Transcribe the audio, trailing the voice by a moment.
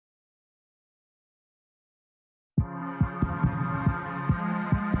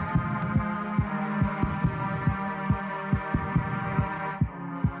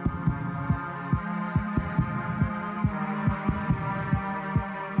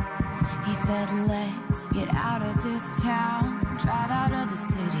He said, let's get out of this town, drive out of the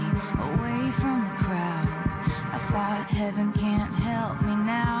city, away from the crowds. I thought heaven can't help me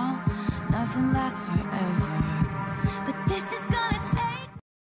now, nothing lasts forever, but this is gonna take.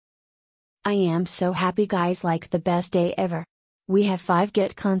 I am so happy, guys, like the best day ever. We have 5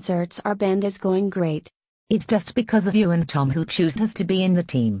 Git concerts, our band is going great. It's just because of you and Tom who chose us to be in the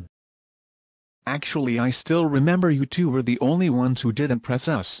team. Actually, I still remember you two were the only ones who didn't press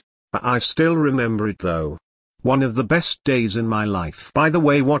us. I still remember it though. One of the best days in my life. By the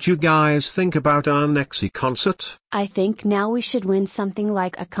way, what you guys think about our next concert? I think now we should win something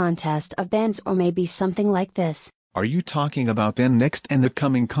like a contest of bands or maybe something like this. Are you talking about the next and the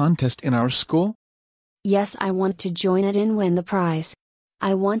coming contest in our school? Yes, I want to join it and win the prize.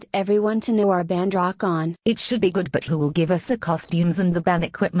 I want everyone to know our band rock on. It should be good, but who will give us the costumes and the band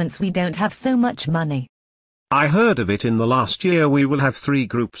equipments? We don't have so much money. I heard of it in the last year. We will have 3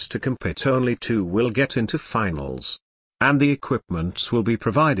 groups to compete, only 2 will get into finals. And the equipments will be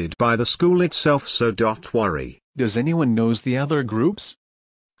provided by the school itself, so don't worry. Does anyone knows the other groups?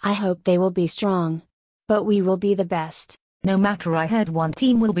 I hope they will be strong. But we will be the best. No matter, I heard 1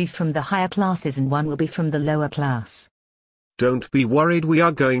 team will be from the higher classes and 1 will be from the lower class. Don't be worried, we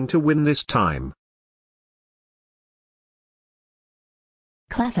are going to win this time.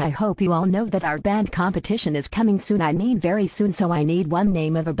 Class, I hope you all know that our band competition is coming soon. I mean very soon, so I need one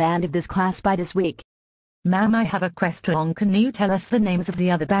name of a band of this class by this week. Ma'am, I have a question. Can you tell us the names of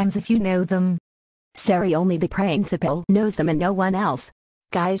the other bands if you know them? Sorry, only the principal knows them and no one else.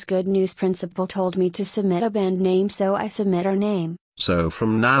 Guys, good news, principal told me to submit a band name, so I submit our name. So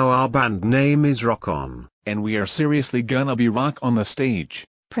from now our band name is Rock On. And we are seriously gonna be rock on the stage.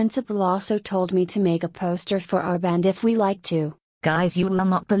 Principal also told me to make a poster for our band if we like to. Guys, you will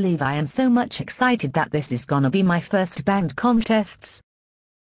not believe I am so much excited that this is gonna be my first band contests.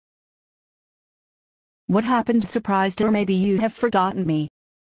 What happened? Surprised, or maybe you have forgotten me?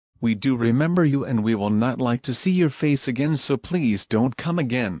 We do remember you and we will not like to see your face again, so please don't come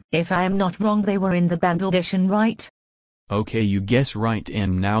again. If I am not wrong, they were in the band audition, right? Okay, you guess right,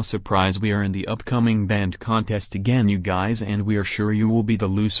 and now surprise, we are in the upcoming band contest again, you guys, and we are sure you will be the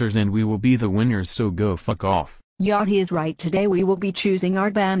losers and we will be the winners, so go fuck off. Yeah, he is right. Today we will be choosing our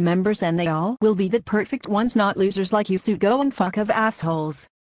band members and they all will be the perfect ones, not losers like you, so go and fuck of assholes.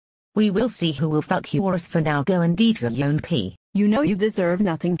 We will see who will fuck you, or as for now, go and eat your own pee. You know you deserve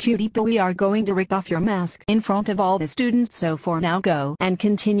nothing, cutie, but we are going to rip off your mask in front of all the students, so for now go and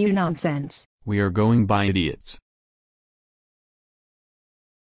continue nonsense. We are going by idiots.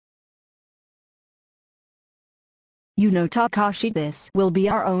 You know, Takashi, this will be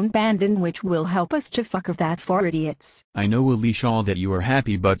our own band in which will help us to fuck of that for idiots. I know, Alicia, that you are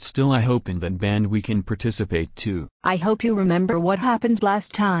happy, but still I hope in that band we can participate too. I hope you remember what happened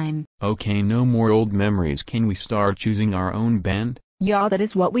last time. Okay, no more old memories. Can we start choosing our own band? Yeah, that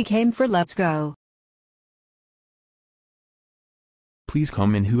is what we came for. Let's go. Please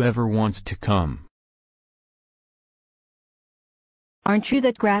come in, whoever wants to come. Aren't you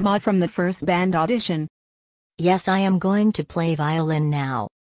that grandma from the first band audition? Yes, I am going to play violin now.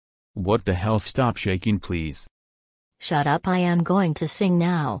 What the hell, stop shaking please. Shut up, I am going to sing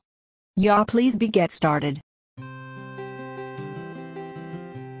now. Yeah, please get started.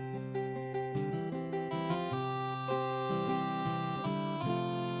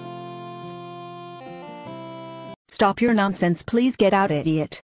 Stop your nonsense, please get out,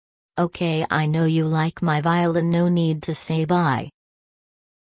 idiot. Okay, I know you like my violin, no need to say bye.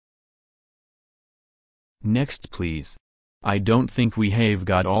 Next please. I don't think we have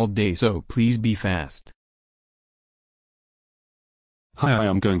got all day, so please be fast. Hi, I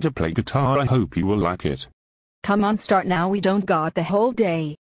am going to play guitar, I hope you will like it. Come on, start now, we don't got the whole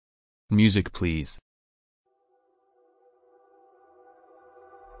day. Music please.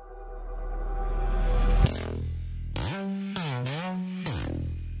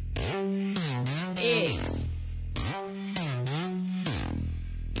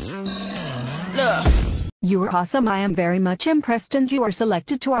 You are awesome, I am very much impressed, and you are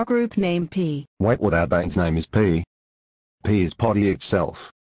selected to our group name P. Wait, what? Our band's name is P? P is potty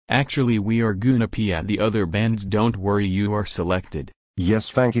itself. Actually, we are gonna pee at the other bands, don't worry, you are selected. Yes,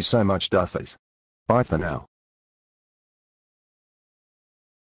 thank you so much, Duffers. Bye for now.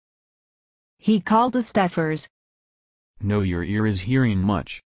 He called us Duffers. No, your ear is hearing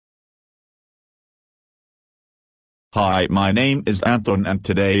much. Hi, my name is Anton and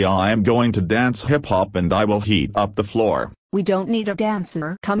today I am going to dance hip-hop and I will heat up the floor. We don't need a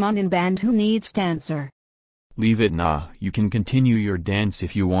dancer, come on in, band, who needs dancer? Leave it, nah, you can continue your dance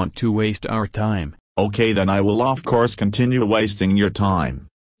if you want to waste our time. Okay, then I will of course continue wasting your time.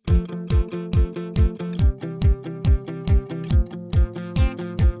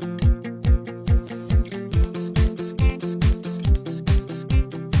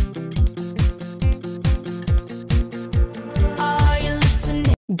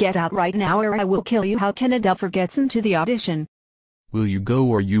 Get out right now or I will kill you. How can a duffer gets into the audition? Will you go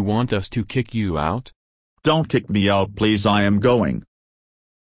or you want us to kick you out? Don't kick me out please, I am going.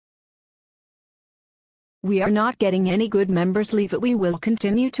 We are not getting any good members. Leave it. We will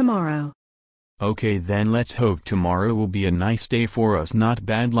continue tomorrow. Okay then let's hope tomorrow will be a nice day for us, not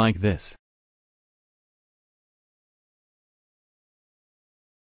bad like this.